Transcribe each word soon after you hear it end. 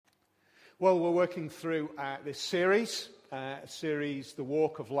Well, we're working through this series, The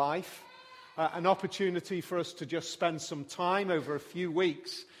Walk of Life, an opportunity for us to just spend some time over a few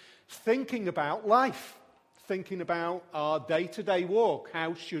weeks thinking about life, thinking about our day-to-day walk.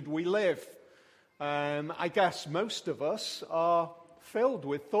 How should we live? I guess most of us are filled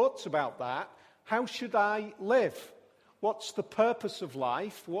with thoughts about that. How should I live? What's the purpose of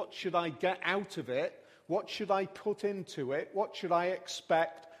life? What should I get out of it? What should I put into it? What should I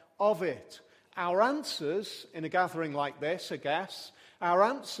expect of it? Our answers in a gathering like this, I guess, our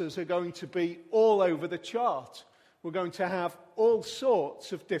answers are going to be all over the chart. We're going to have all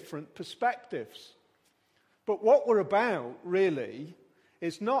sorts of different perspectives. But what we're about, really,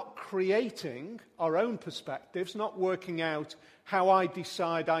 is not creating our own perspectives, not working out how I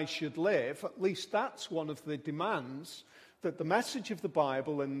decide I should live. At least that's one of the demands that the message of the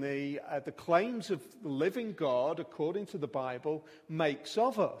Bible and the claims of the living God, according to the Bible, makes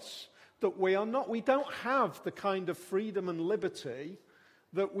of us. That we don't have the kind of freedom and liberty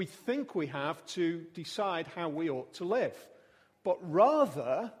that we think we have to decide how we ought to live. But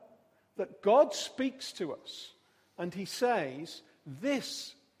rather, that God speaks to us and he says,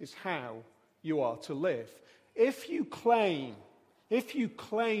 this is how you are to live. If you claim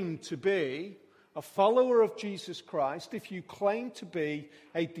to be a follower of Jesus Christ, if you claim to be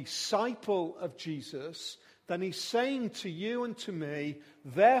a disciple of Jesus, then he's saying to you and to me,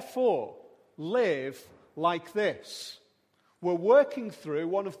 therefore, live like this. We're working through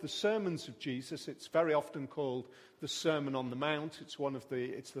one of the sermons of Jesus. It's very often called the Sermon on the Mount. It's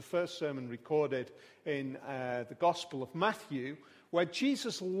the first sermon recorded in the Gospel of Matthew, where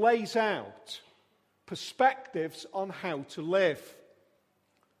Jesus lays out perspectives on how to live.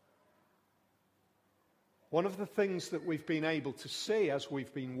 One of the things that we've been able to see as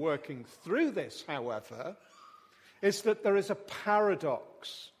we've been working through this, however, is that there is a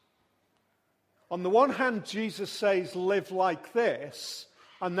paradox. On the one hand, Jesus says, live like this,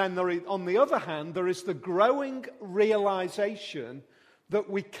 and then on the other hand, there is the growing realization that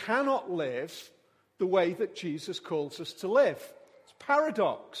we cannot live the way that Jesus calls us to live. It's a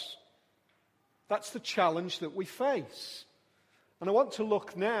paradox. That's the challenge that we face. And I want to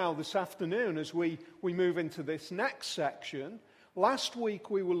look now this afternoon as we move into this next section. Last week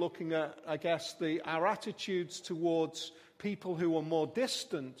we were looking at, I guess, our attitudes towards people who are more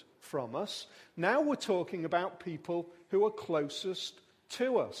distant from us. Now we're talking about people who are closest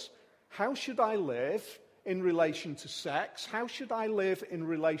to us. How should I live in relation to sex? How should I live in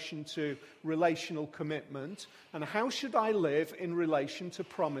relation to relational commitment? And how should I live in relation to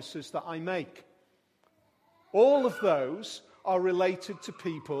promises that I make? All of those are related to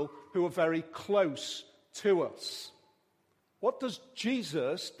people who are very close to us. What does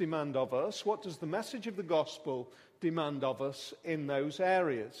Jesus demand of us? What does the message of the gospel demand of us in those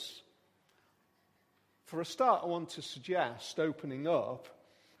areas? For a start, I want to suggest, opening up,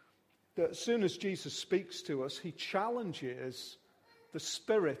 that as soon as Jesus speaks to us, he challenges the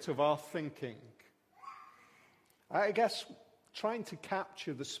spirit of our thinking. I guess trying to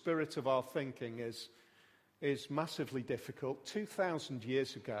capture the spirit of our thinking is massively difficult. 2,000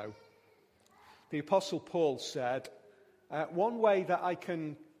 years ago, the Apostle Paul said, one way that I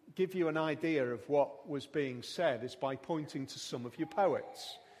can give you an idea of what was being said is by pointing to some of your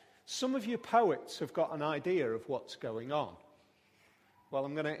poets. Some of your poets have got an idea of what's going on. Well,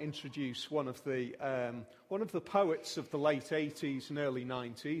 I'm going to introduce one of the poets of the late 80s and early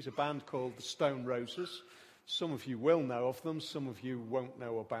 90s, a band called the Stone Roses. Some of you will know of them, some of you won't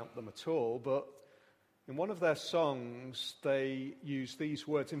know about them at all, but in one of their songs, they use these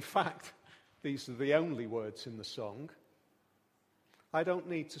words. In fact, these are the only words in the song. I don't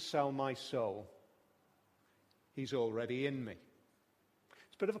need to sell my soul. He's already in me.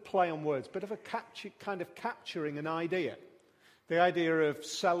 It's a bit of a play on words, a bit of a kind of capturing an idea. The idea of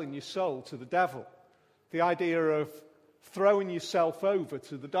selling your soul to the devil. The idea of throwing yourself over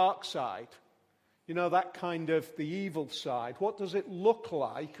to the dark side. You know, that kind of the evil side. What does it look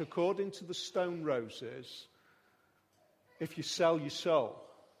like, according to the Stone Roses, if you sell your soul?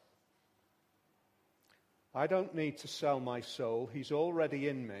 I don't need to sell my soul. He's already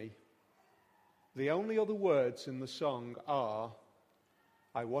in me. The only other words in the song are,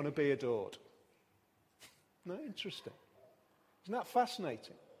 I want to be adored. Isn't that interesting? Isn't that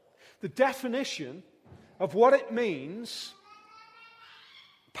fascinating? The definition of what it means,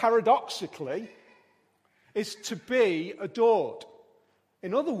 paradoxically, is to be adored.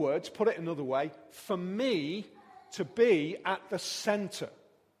 In other words, put it another way, for me to be at the center.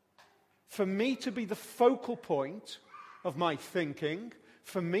 For me to be the focal point of my thinking.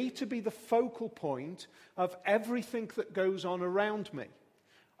 For me to be the focal point of everything that goes on around me.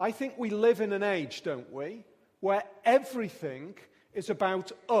 I think we live in an age, don't we, where everything is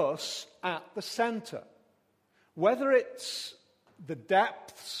about us at the center. Whether it's the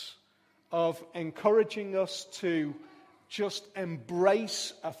depths of encouraging us to just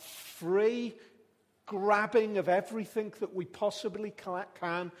embrace a free grabbing of everything that we possibly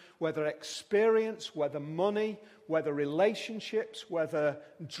can, whether experience, whether money, whether relationships, whether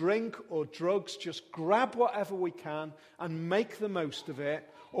drink or drugs, just grab whatever we can and make the most of it,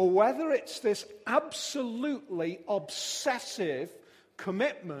 or whether it's this absolutely obsessive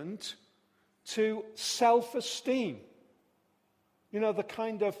commitment to self-esteem. You know, the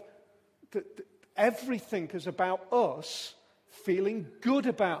kind of, everything is about us feeling good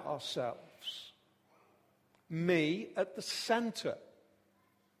about ourselves. Me at the center.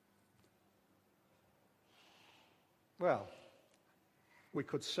 Well, we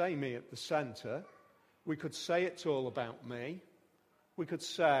could say me at the center. We could say it's all about me. We could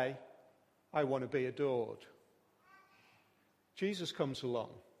say, I want to be adored. Jesus comes along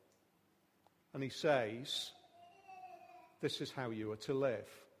and he says, this is how you are to live.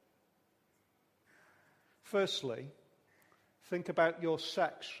 Firstly, think about your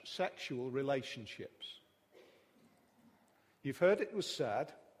sexual relationships. You've heard it was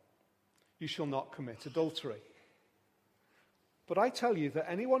said, you shall not commit adultery. But I tell you that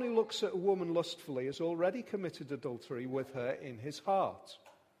anyone who looks at a woman lustfully has already committed adultery with her in his heart.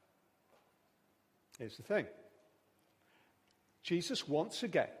 Here's the thing. Jesus once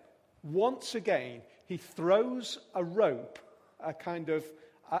again, he throws a rope, a kind of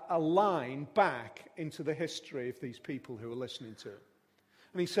a line back into the history of these people who are listening to him.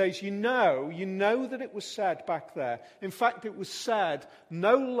 And he says, you know that it was said back there. In fact, it was said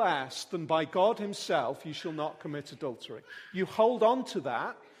no less than by God himself, you shall not commit adultery. You hold on to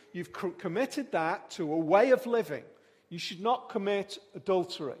that. You've committed that to a way of living. You should not commit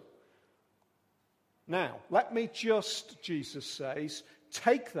adultery. Now, let me just, Jesus says,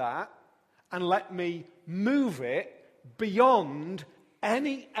 take that and let me move it beyond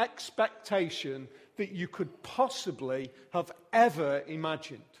any expectation that you could possibly have ever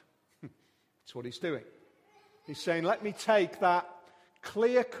imagined. That's what he's doing. He's saying, let me take that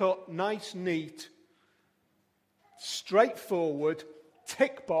clear-cut, nice, neat, straightforward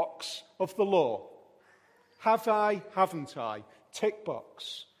tick box of the law. Have I, haven't I? Tick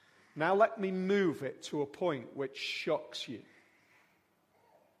box. Now let me move it to a point which shocks you.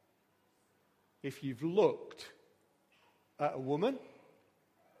 If you've looked at a woman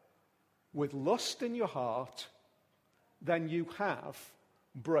with lust in your heart, then you have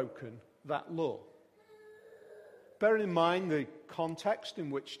broken that law. Bear in mind the context in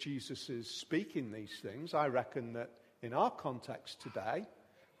which Jesus is speaking these things. I reckon that in our context today,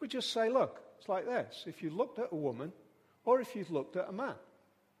 we just say, look, it's like this. If you looked at a woman, or if you've looked at a man,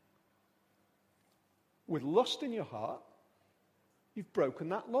 with lust in your heart, you've broken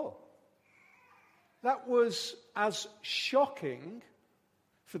that law. That was as shocking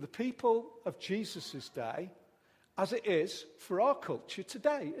for the people of Jesus' day as it is for our culture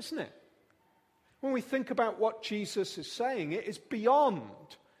today, isn't it? When we think about what Jesus is saying, it is beyond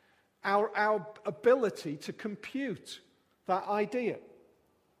our ability to compute that idea.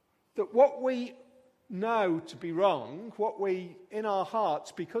 That what we know to be wrong, what we, in our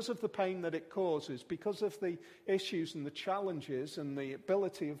hearts, because of the pain that it causes, because of the issues and the challenges and the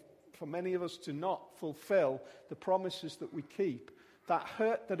ability for many of us to not fulfill the promises that we keep, that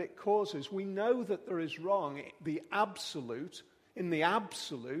hurt that it causes, we know that there is wrong, in the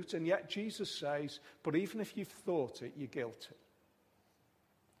absolute, and yet Jesus says, but even if you've thought it, you're guilty.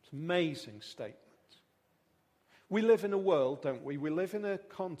 It's an amazing statement. We live in a world, don't we? We live in a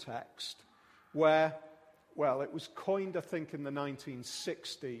context where, well, it was coined, I think, in the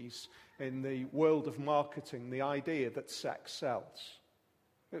 1960s in the world of marketing, the idea that sex sells.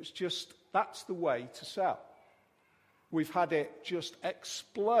 It was just, that's the way to sell. We've had it just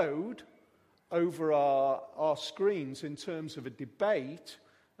explode over our screens in terms of a debate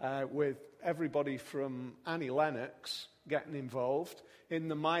with everybody from Annie Lennox getting involved in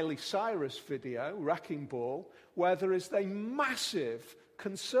the Miley Cyrus video, Wrecking Ball, where there is a massive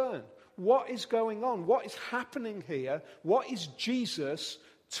concern. What is going on? What is happening here? What is Jesus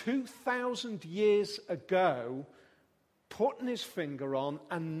 2,000 years ago putting his finger on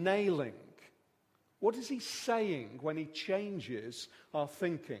and nailing? What is he saying when he changes our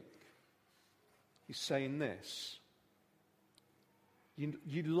thinking? He's saying this.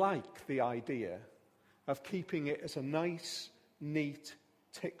 You like the idea of keeping it as a nice, neat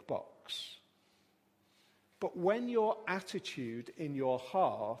tick box. But when your attitude in your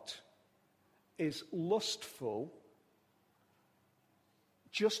heart is lustful,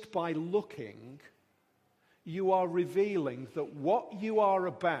 just by looking, you are revealing that what you are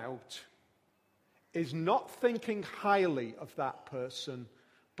about is not thinking highly of that person,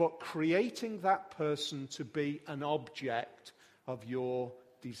 but creating that person to be an object of your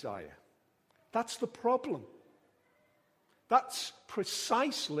desire. That's the problem. That's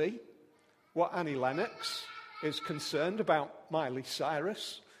precisely what Annie Lennox is concerned about Miley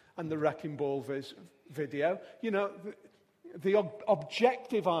Cyrus and the Wrecking Ball video. You know, the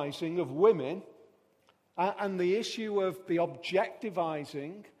objectivizing of women and the issue of the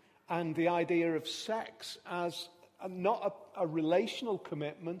objectivizing and the idea of sex as not a relational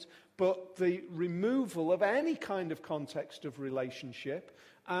commitment, but the removal of any kind of context of relationship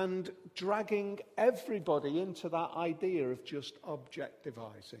and dragging everybody into that idea of just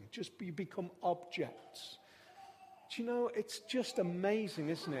objectivizing. You become objects. Do you know, it's just amazing,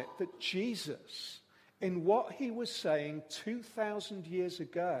 isn't it, that Jesus, in what he was saying 2,000 years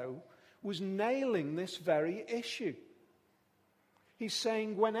ago, was nailing this very issue. He's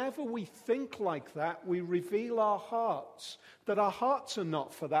saying whenever we think like that, we reveal our hearts, that our hearts are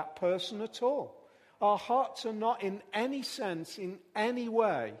not for that person at all. Our hearts are not in any sense, in any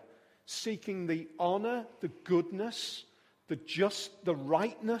way, seeking the honor, the goodness, the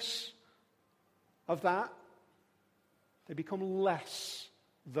rightness of that. They become less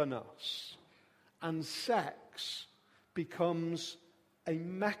than us. And sex becomes a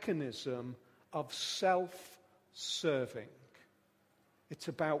mechanism of self-serving. It's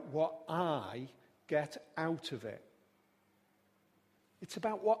about what I get out of it. It's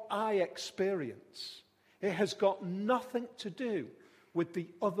about what I experience. It has got nothing to do with the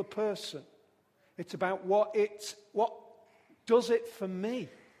other person. It's about what does it for me.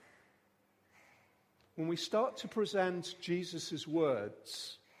 When we start to present Jesus'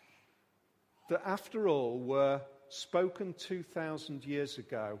 words that after all were spoken 2,000 years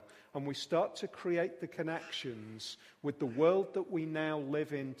ago, and we start to create the connections with the world that we now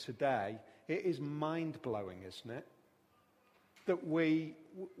live in today, it is mind-blowing, isn't it? That we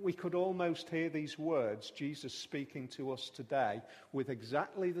could almost hear these words, Jesus speaking to us today, with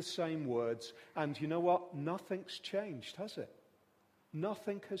exactly the same words, and you know what? Nothing's changed, has it?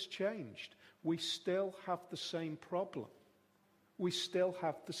 Nothing has changed. We still have the same problem. We still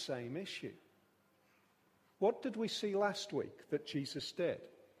have the same issue. What did we see last week that Jesus did?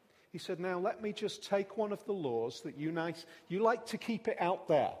 He said, now let me just take one of the laws that you like to keep it out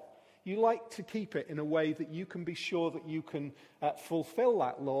there. You like to keep it in a way that you can be sure that you can fulfill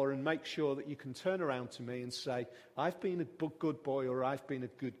that law and make sure that you can turn around to me and say, I've been a good boy or I've been a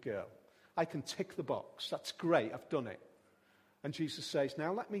good girl. I can tick the box. That's great. I've done it. And Jesus says,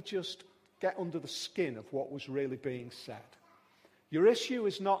 now let me just get under the skin of what was really being said. Your issue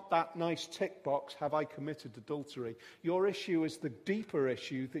is not that nice tick box, have I committed adultery? Your issue is the deeper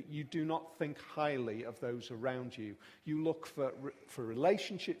issue that you do not think highly of those around you. You look for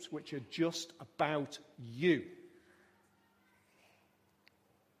relationships which are just about you.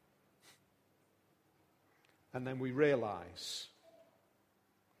 And then we realize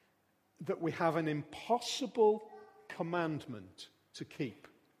that we have an impossible commandment to keep,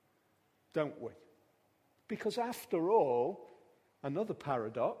 don't we? Because after all, another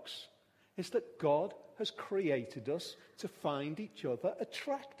paradox is that God has created us to find each other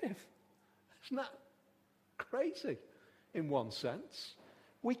attractive. Isn't that crazy in one sense?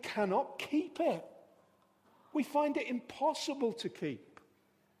 We cannot keep it. We find it impossible to keep.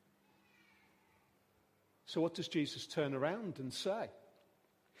 So what does Jesus turn around and say?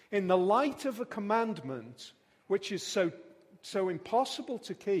 In the light of a commandment which is so impossible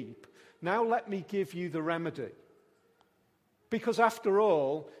to keep, now let me give you the remedy. Because after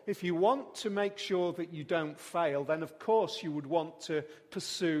all, if you want to make sure that you don't fail, then of course you would want to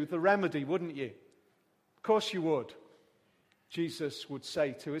pursue the remedy, wouldn't you? Of course you would. Jesus would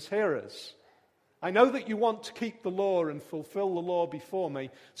say to his hearers, I know that you want to keep the law and fulfill the law before me,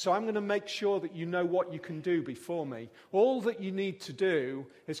 so I'm going to make sure that you know what you can do before me. All that you need to do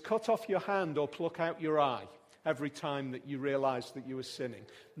is cut off your hand or pluck out your eye every time that you realize that you are sinning.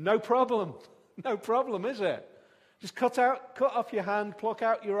 No problem. No problem, is it? Just cut off your hand, pluck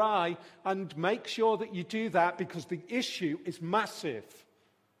out your eye, and make sure that you do that because the issue is massive.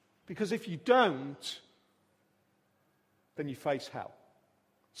 Because if you don't, then you face hell.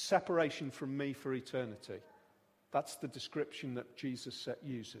 Separation from me for eternity. That's the description that Jesus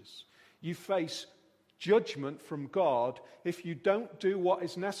uses. You face judgment from God if you don't do what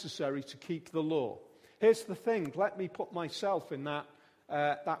is necessary to keep the law. Here's the thing, let me put myself in that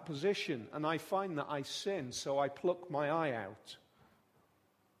position, and I find that I sin, so I pluck my eye out.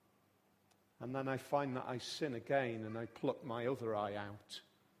 And then I find that I sin again and I pluck my other eye out.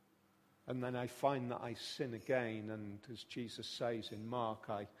 And then I find that I sin again, and as Jesus says in Mark,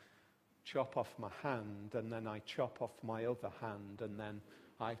 I chop off my hand, and then I chop off my other hand, and then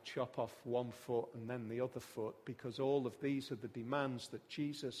I chop off one foot and then the other foot, because all of these are the demands that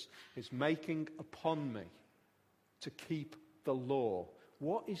Jesus is making upon me to keep the law.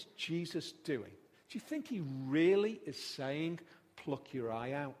 What is Jesus doing? Do you think he really is saying, pluck your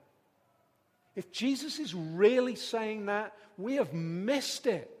eye out? If Jesus is really saying that, we have missed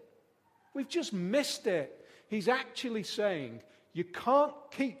it. We've just missed it. He's actually saying, you can't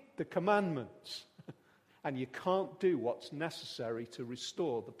keep the commandments and you can't do what's necessary to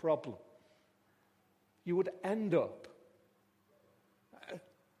restore the problem. You would end up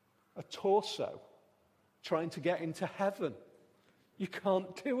a torso trying to get into heaven. You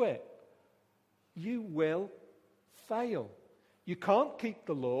can't do it. You will fail. You can't keep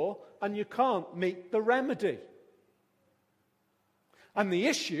the law and you can't meet the remedy. And the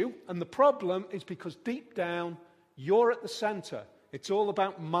issue and the problem is because deep down, you're at the center. It's all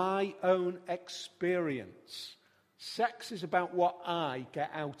about my own experience. Sex is about what I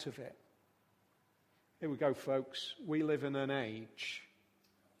get out of it. Here we go, folks. We live in an age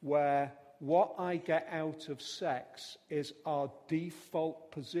where what I get out of sex is our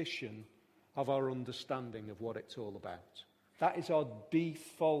default position of our understanding of what it's all about. That is our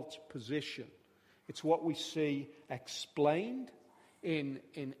default position. It's what we see explained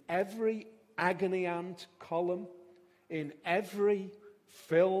in every agony aunt column, in every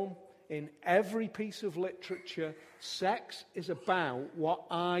film, in every piece of literature. Sex is about what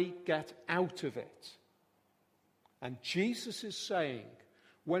I get out of it. And Jesus is saying,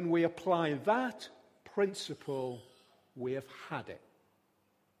 when we apply that principle, we have had it.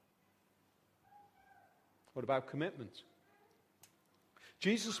 What about commitment?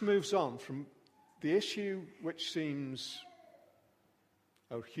 Jesus moves on from the issue which seems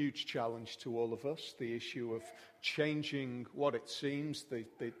a huge challenge to all of us, the issue of changing what it seems, the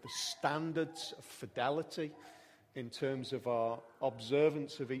standards of fidelity in terms of our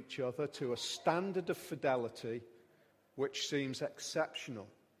observance of each other, to a standard of fidelity which seems exceptional.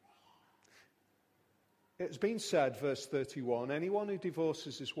 It's been said, verse 31, anyone who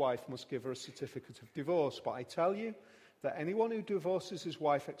divorces his wife must give her a certificate of divorce. But I tell you that anyone who divorces his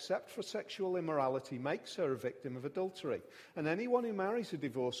wife except for sexual immorality makes her a victim of adultery. And anyone who marries a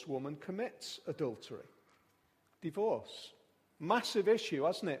divorced woman commits adultery. Divorce. Massive issue,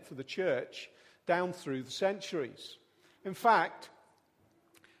 hasn't it, for the church down through the centuries. In fact,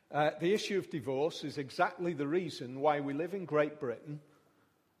 the issue of divorce is exactly the reason why we live in Great Britain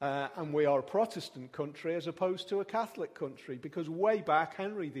and we are a Protestant country as opposed to a Catholic country. Because way back,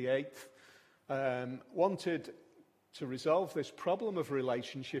 Henry VIII wanted to resolve this problem of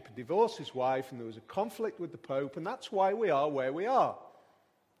relationship and divorce his wife, and there was a conflict with the Pope, and that's why we are where we are.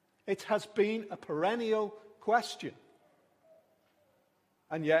 It has been a perennial question,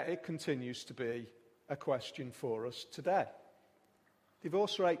 and yet it continues to be a question for us today.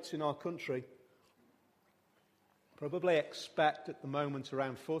 Divorce rates in our country probably expect at the moment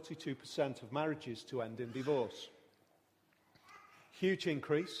around 42% of marriages to end in divorce. Huge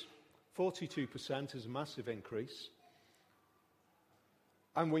increase. 42% is a massive increase.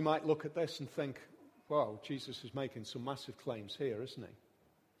 And we might look at this and think, well, Jesus is making some massive claims here, isn't he?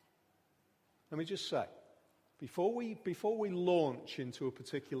 Let me just say, before we launch into a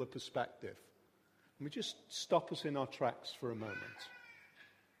particular perspective, let me just stop us in our tracks for a moment.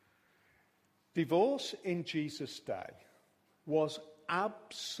 Divorce in Jesus' day was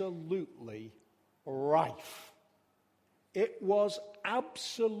absolutely rife. It was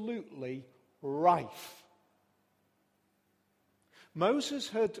absolutely rife. Moses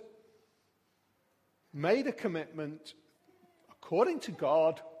had made a commitment according to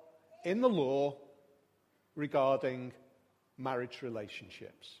God in the law regarding marriage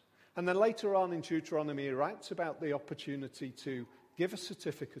relationships. And then later on in Deuteronomy, he writes about the opportunity to give a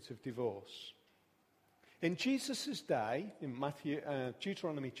certificate of divorce. In Jesus' day, in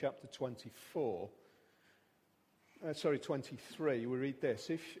Deuteronomy chapter 23, we read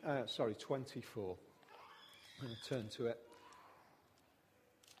this. 24. I'm going to turn to it.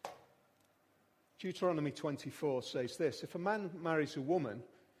 Deuteronomy 24 says this: if a man marries a woman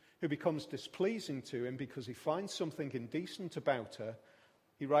who becomes displeasing to him because he finds something indecent about her,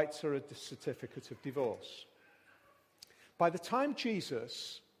 he writes her a certificate of divorce. By the time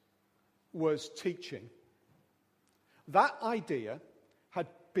Jesus was teaching, that idea had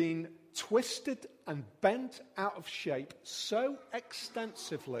been twisted and bent out of shape so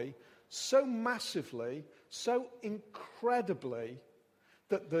extensively, so massively, so incredibly,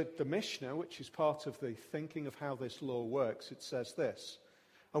 The Mishnah, which is part of the thinking of how this law works, it says this: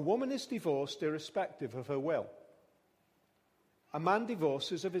 a woman is divorced irrespective of her will. A man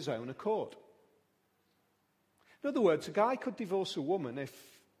divorces of his own accord. In other words, a guy could divorce a woman if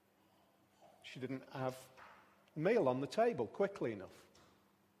she didn't have a meal on the table quickly enough.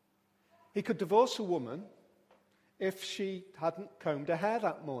 He could divorce a woman if she hadn't combed her hair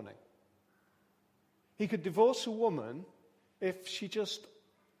that morning. He could divorce a woman if she just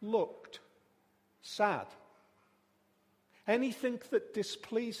looked sad. Anything that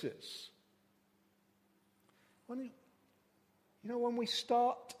displeases. When we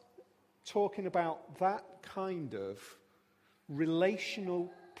start talking about that kind of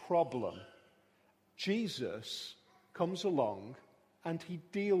relational problem, Jesus comes along and he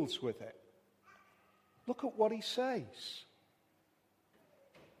deals with it. Look at what he says.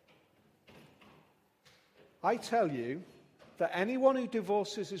 I tell you that anyone who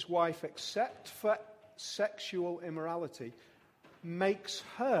divorces his wife except for sexual immorality makes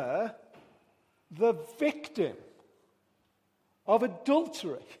her the victim of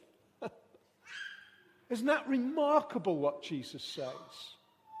adultery. Isn't that remarkable what Jesus says?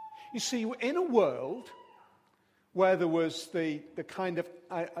 You see, in a world where there was the kind of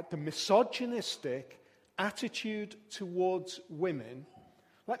the misogynistic attitude towards women,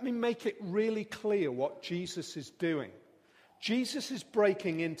 let me make it really clear what Jesus is doing. Jesus is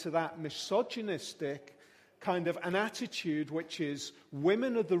breaking into that misogynistic kind of an attitude which is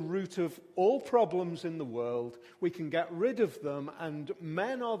women are the root of all problems in the world. We can get rid of them, and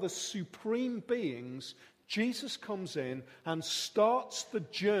men are the supreme beings. Jesus comes in and starts the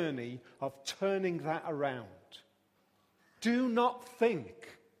journey of turning that around. Do not think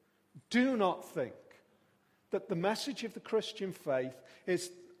that the message of the Christian faith is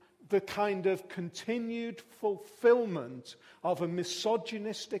the kind of continued fulfillment of a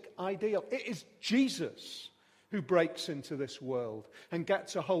misogynistic ideal. It is Jesus who breaks into this world and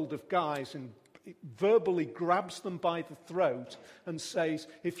gets a hold of guys and verbally grabs them by the throat and says,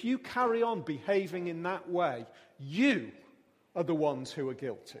 if you carry on behaving in that way, you are the ones who are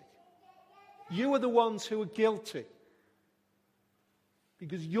guilty. You are the ones who are guilty.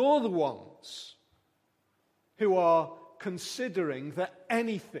 Because you're the ones who are considering that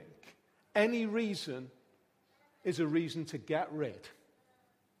anything, any reason, is a reason to get rid.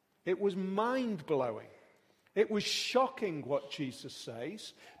 It was mind-blowing. It was shocking what Jesus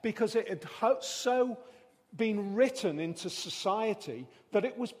says, because it had so been written into society that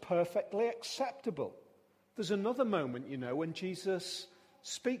it was perfectly acceptable. There's another moment, when Jesus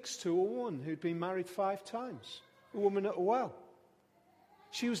speaks to a woman who'd been married 5 times, a woman at a well.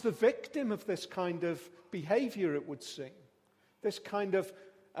 She was the victim of this kind of behavior, it would seem. This kind of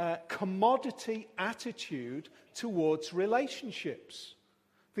commodity attitude towards relationships.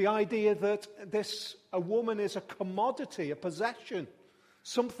 The idea that a woman is a commodity, a possession,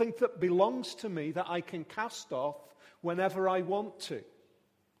 something that belongs to me that I can cast off whenever I want to.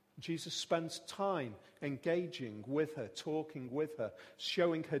 Jesus spends time engaging with her, talking with her,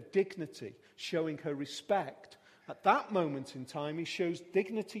 showing her dignity, showing her respect. At that moment in time, he shows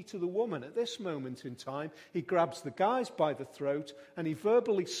dignity to the woman. At this moment in time, he grabs the guys by the throat and he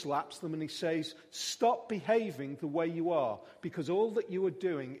verbally slaps them and he says, stop behaving the way you are, because all that you are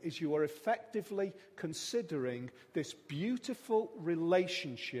doing is you are effectively considering this beautiful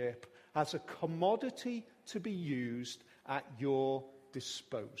relationship as a commodity to be used at your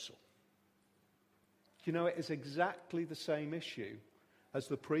disposal. It is exactly the same issue as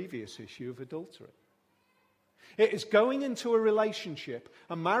the previous issue of adultery. It is going into a relationship,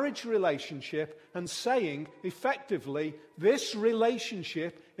 a marriage relationship, and saying, effectively, this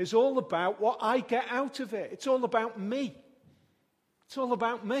relationship is all about what I get out of it. It's all about me. It's all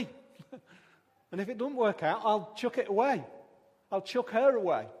about me. And if it doesn't work out, I'll chuck it away. I'll chuck her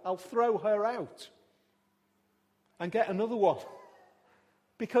away. I'll throw her out and get another one.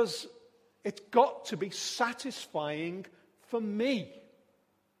 Because it's got to be satisfying for me.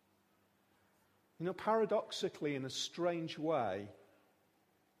 Paradoxically, in a strange way,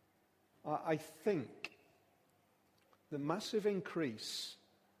 I think the massive increase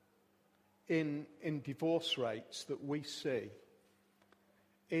in divorce rates that we see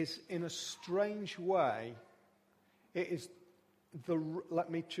is, in a strange way, it is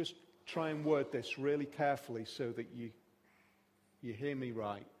let me just try and word this really carefully so that you hear me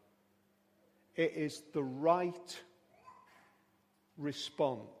right. It is the right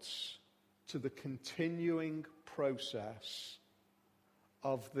response to the continuing process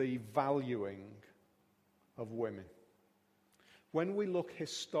of the valuing of women. When we look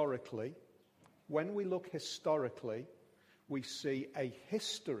historically, we see a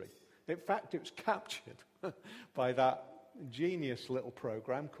history. In fact, it was captured by that genius little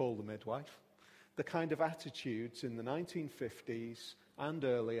program called The Midwife. The kind of attitudes in the 1950s and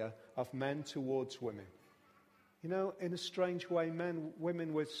earlier of men towards women. You know, in a strange way,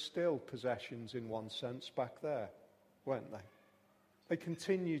 women were still possessions in one sense back there, weren't they? They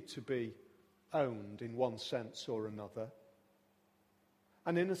continued to be owned in one sense or another.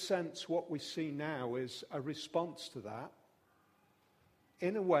 And in a sense, what we see now is a response to that.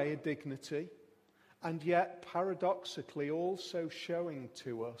 In a way, a dignity, and yet paradoxically also showing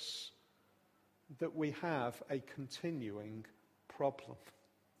to us that we have a continuing problem.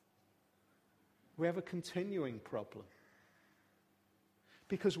 We have a continuing problem.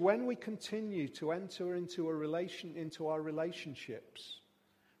 Because when we continue to enter into our relationships,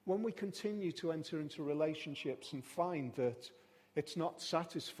 when we continue to enter into relationships and find that it's not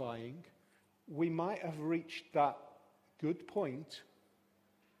satisfying, we might have reached that good point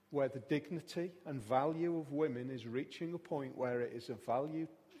where the dignity and value of women is reaching a point where it is a value,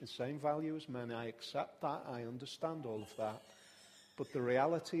 the same value as men. I accept that, I understand all of that. But the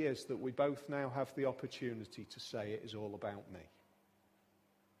reality is that we both now have the opportunity to say it is all about me.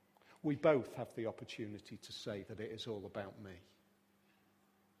 We both have the opportunity to say that it is all about me.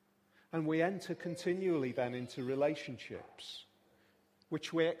 And we enter continually then into relationships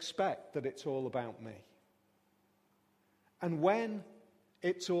which we expect that it's all about me. And when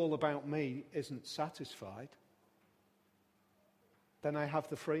it's all about me isn't satisfied, then I have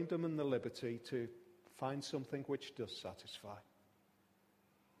the freedom and the liberty to find something which does satisfy.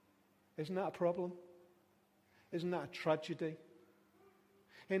 Isn't that a problem? Isn't that a tragedy?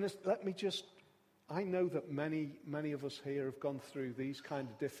 I know that many of us here have gone through these kind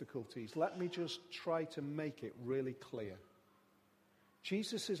of difficulties. Let me just try to make it really clear.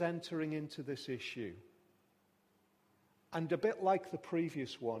 Jesus is entering into this issue. And a bit like the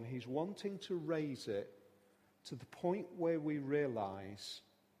previous one, he's wanting to raise it to the point where we realize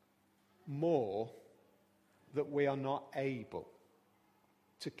more that we are not able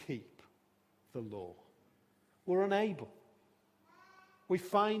to keep the law. We're unable. We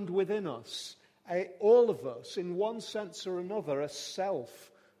find within us, all of us, in one sense or another, a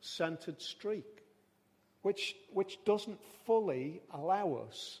self-centered streak, which doesn't fully allow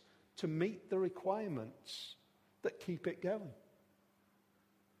us to meet the requirements that keep it going.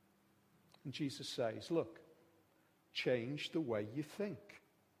 And Jesus says, look, change the way you think.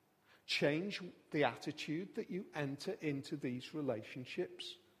 Change the attitude that you enter into these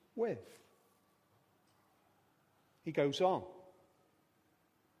relationships with. He goes on.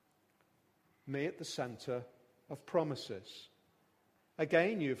 Me at the center of promises.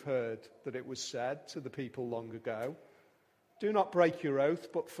 Again, you've heard that it was said to the people long ago, do not break your oath,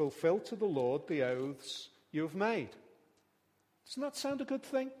 but fulfill to the Lord the oaths you have made. Doesn't that sound a good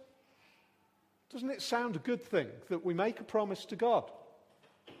thing? Doesn't it sound a good thing that we make a promise to God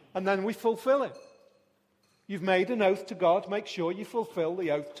and then we fulfill it? You've made an oath to God, make sure you fulfill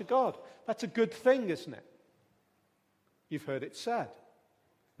the oath to God. That's a good thing, isn't it? You've heard it said.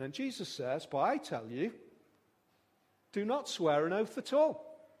 Then Jesus says, but I tell you, do not swear an oath at all.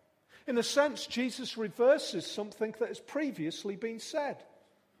 In a sense, Jesus reverses something that has previously been said.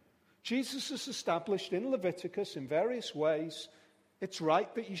 Jesus has established in Leviticus in various ways, it's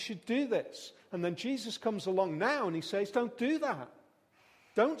right that you should do this. And then Jesus comes along now and he says, don't do that.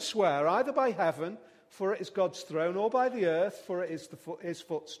 Don't swear either by heaven, for it is God's throne, or by the earth, for it is his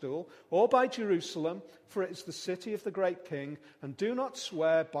footstool, or by Jerusalem, for it is the city of the great king. And do not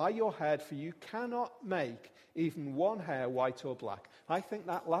swear by your head, for you cannot make even one hair white or black. I think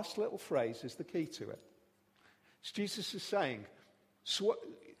that last little phrase is the key to it. As Jesus is saying,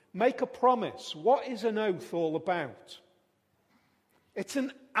 make a promise. What is an oath all about? It's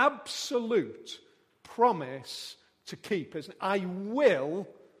an absolute promise to keep, isn't it? I will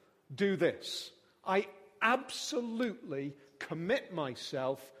do this. I absolutely commit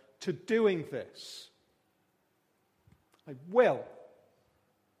myself to doing this. I will.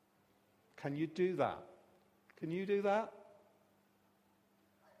 Can you do that? Can you do that?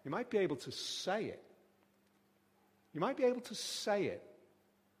 You might be able to say it. You might be able to say it.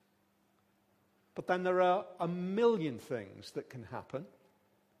 But then there are a million things that can happen.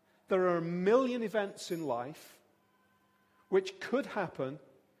 There are a million events in life which could happen,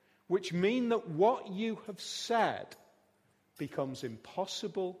 which mean that what you have said becomes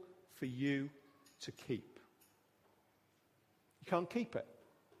impossible for you to keep. You can't keep it.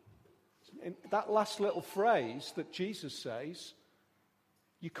 In that last little phrase that Jesus says,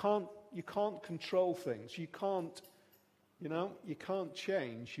 you can't control things. You can't You know, you can't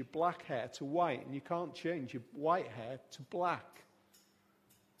change your black hair to white, and you can't change your white hair to black.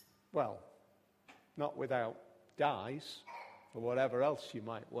 Well, not without dyes or whatever else you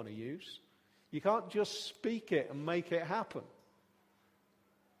might want to use. You can't just speak it and make it happen.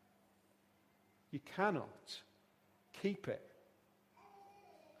 You cannot keep it.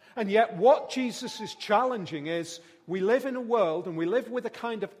 And yet what Jesus is challenging is, we live in a world and we live with a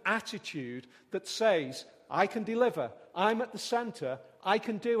kind of attitude that says, I can deliver, I'm at the center, I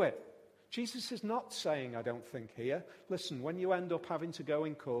can do it. Jesus is not saying, I don't think here, listen, when you end up having to go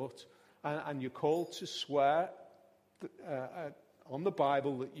in court and you're called to swear on the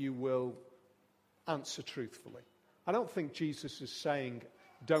Bible that you will answer truthfully. I don't think Jesus is saying,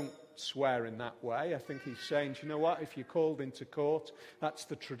 don't swear in that way. I think he's saying, you know what, if you're called into court, that's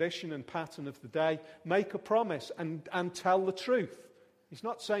the tradition and pattern of the day. Make a promise and tell the truth. He's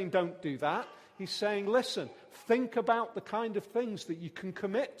not saying don't do that. He's saying, listen, think about the kind of things that you can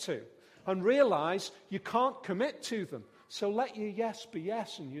commit to and realize you can't commit to them. So let your yes be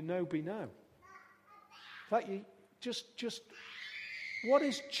yes and your no be no. Let you just what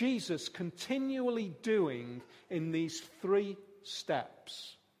is Jesus continually doing in these 3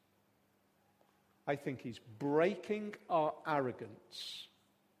 steps? I think he's breaking our arrogance.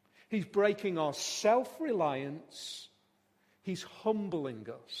 He's breaking our self-reliance. He's humbling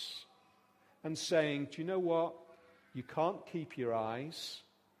us and saying, do you know what? You can't keep your eyes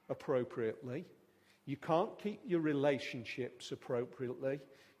appropriately. You can't keep your relationships appropriately.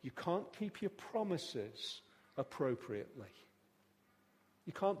 You can't keep your promises appropriately.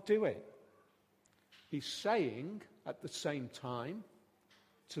 You can't do it. He's saying at the same time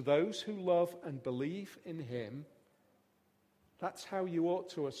to those who love and believe in him, that's how you ought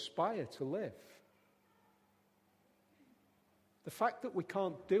to aspire to live. The fact that we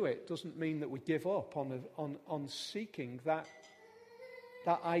can't do it doesn't mean that we give up on seeking that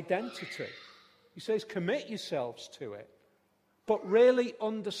identity. He says, commit yourselves to it, but really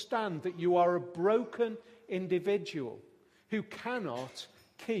understand that you are a broken individual who cannot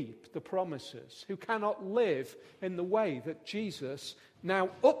keep the promises, who cannot live in the way that Jesus now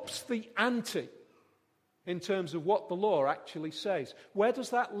ups the ante in terms of what the law actually says. Where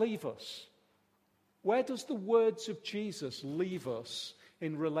does that leave us? Where does the words of Jesus leave us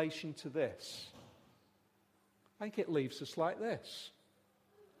in relation to this? I think it leaves us like this.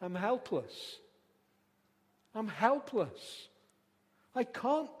 I'm helpless. I'm helpless. I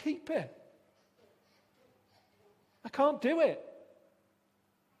can't keep it. I can't do it.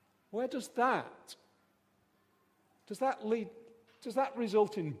 Where does that? Does that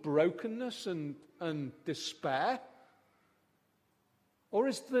result in brokenness and despair? Or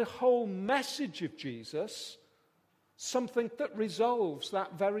is the whole message of Jesus something that resolves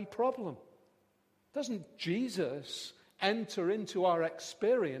that very problem? Doesn't Jesus enter into our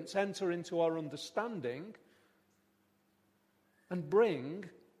experience, enter into our understanding, and bring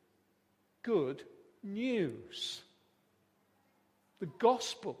good news? The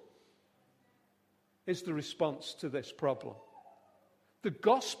gospel is the response to this problem. The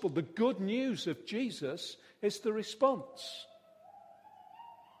gospel, the good news of Jesus, is the response.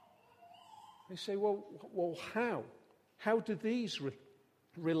 They say, well, how? How do these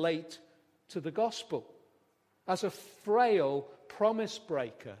relate to the gospel? As a frail promise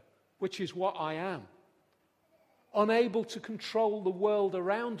breaker, which is what I am, unable to control the world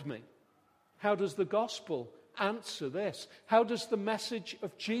around me, how does the gospel answer this? How does the message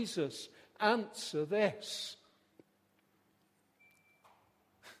of Jesus answer this?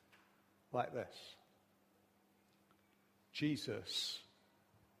 Like this. Jesus,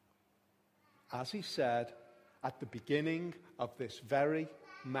 as he said at the beginning of this very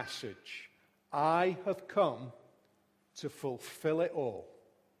message, I have come to fulfill it all.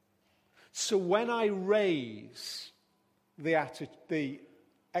 So when I raise the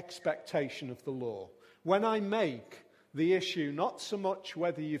expectation of the law, when I make the issue not so much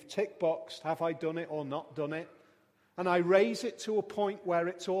whether you've tick-boxed, have I done it or not done it, and I raise it to a point where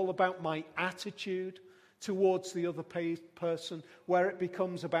it's all about my attitude towards the other person, where it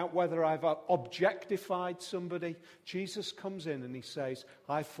becomes about whether I've objectified somebody, Jesus comes in and he says,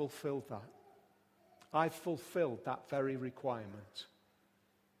 I've fulfilled that. I've fulfilled that very requirement.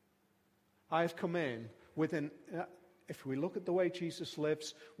 I've come in with if we look at the way Jesus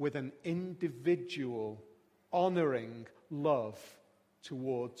lives, with an individual, honoring love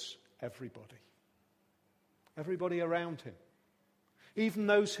towards everybody. Everybody around him. Even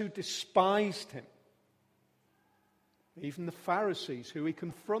those who despised him. Even the Pharisees who he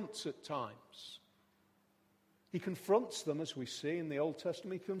confronts at times. He confronts them, as we see in the Old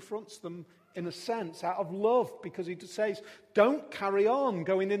Testament. He confronts them, in a sense, out of love, because he says, don't carry on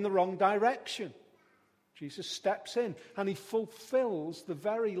going in the wrong direction. Jesus steps in, and he fulfills the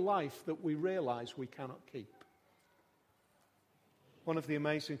very life that we realize we cannot keep. One of the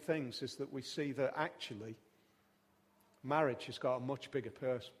amazing things is that we see that actually marriage has got a much bigger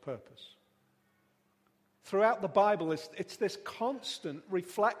purpose. Throughout the Bible, it's this constant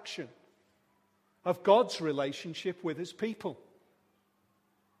reflection of God's relationship with his people.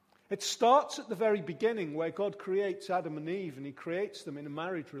 It starts at the very beginning where God creates Adam and Eve, and he creates them in a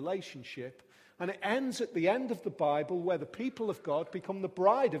marriage relationship. And it ends at the end of the Bible where the people of God become the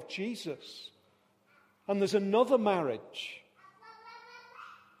bride of Jesus. And there's another marriage.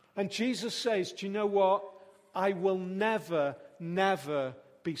 And Jesus says, do you know what? I will never, never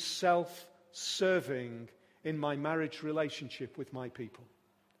be self-serving in my marriage relationship with my people.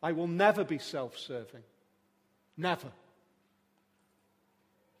 I will never be self-serving. Never.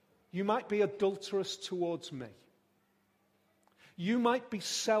 You might be adulterous towards me. You might be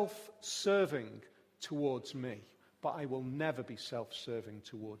self-serving towards me, but I will never be self-serving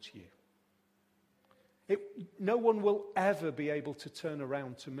towards you. No one will ever be able to turn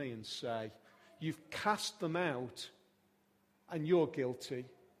around to me and say, you've cast them out and you're guilty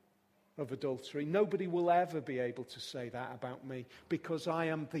of adultery. Nobody will ever be able to say that about me because I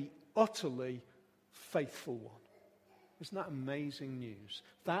am the utterly faithful one. Isn't that amazing news?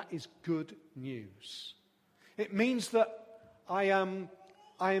 That is good news. It means that I am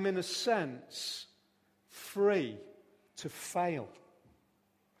in a sense free to fail.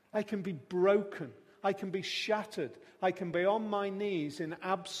 I can be broken. I can be shattered. I can be on my knees in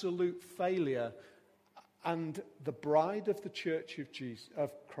absolute failure. And the bride of the church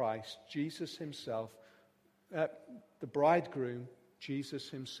of Christ, Jesus himself, the bridegroom, Jesus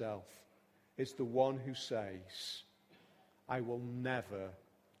himself, is the one who says, I will never,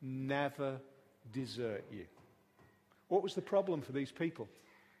 never desert you. What was the problem for these people?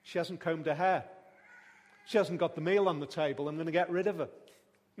 She hasn't combed her hair. She hasn't got the meal on the table. I'm going to get rid of her.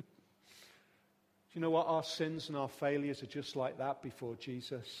 Do you know what? Our sins and our failures are just like that before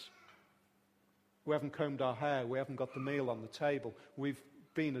Jesus. We haven't combed our hair. We haven't got the meal on the table. We've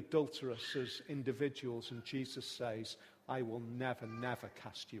been adulterous as individuals, and Jesus says, I will never, never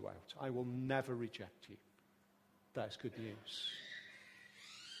cast you out. I will never reject you. That's good news.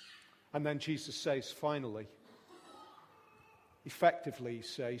 And then Jesus says, finally, effectively, he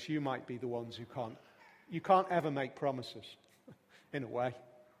says, you might be the ones who can't ever make promises, in a way.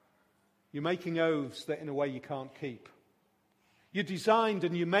 You're making oaths that in a way you can't keep. You're designed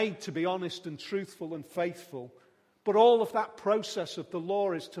and you're made to be honest and truthful and faithful, but all of that process of the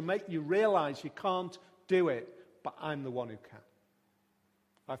law is to make you realize you can't do it, but I'm the one who can.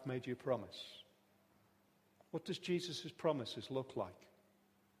 I've made you a promise. What does Jesus' promises look like?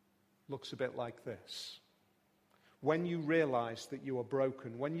 Looks a bit like this. When you realize that you are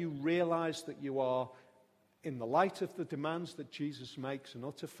broken, when you realize that you are, in the light of the demands that Jesus makes, an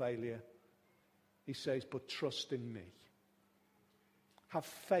utter failure, he says, but trust in me. Have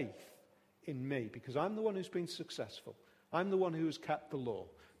faith in me, because I'm the one who's been successful. I'm the one who has kept the law.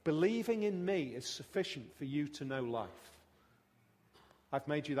 Believing in me is sufficient for you to know life. I've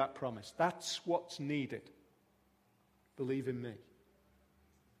made you that promise. That's what's needed. Believe in me.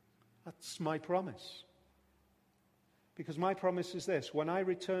 That's my promise. Because my promise is this: when I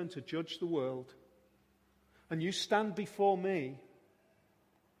return to judge the world, and you stand before me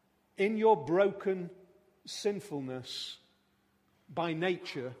in your broken sinfulness by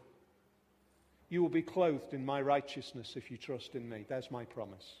nature, you will be clothed in my righteousness if you trust in me. There's my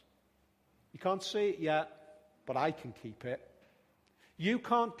promise. You can't see it yet, but I can keep it. You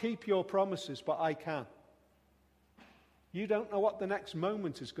can't keep your promises, but I can. You don't know what the next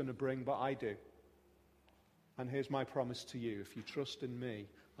moment is going to bring, but I do. And here's my promise to you. If you trust in me,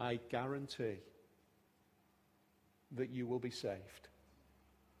 I guarantee that you will be saved.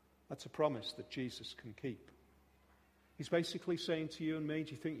 That's a promise that Jesus can keep. He's basically saying to you and me,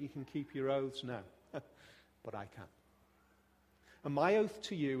 do you think you can keep your oaths? No. But I can. And my oath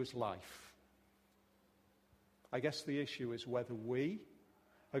to you is life. I guess the issue is whether we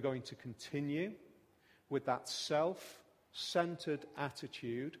are going to continue with that self-centered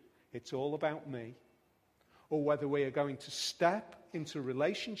attitude, it's all about me, or whether we are going to step into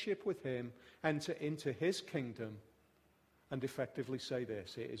relationship with him, enter into his kingdom, and effectively say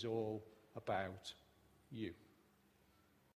this: it is all about you.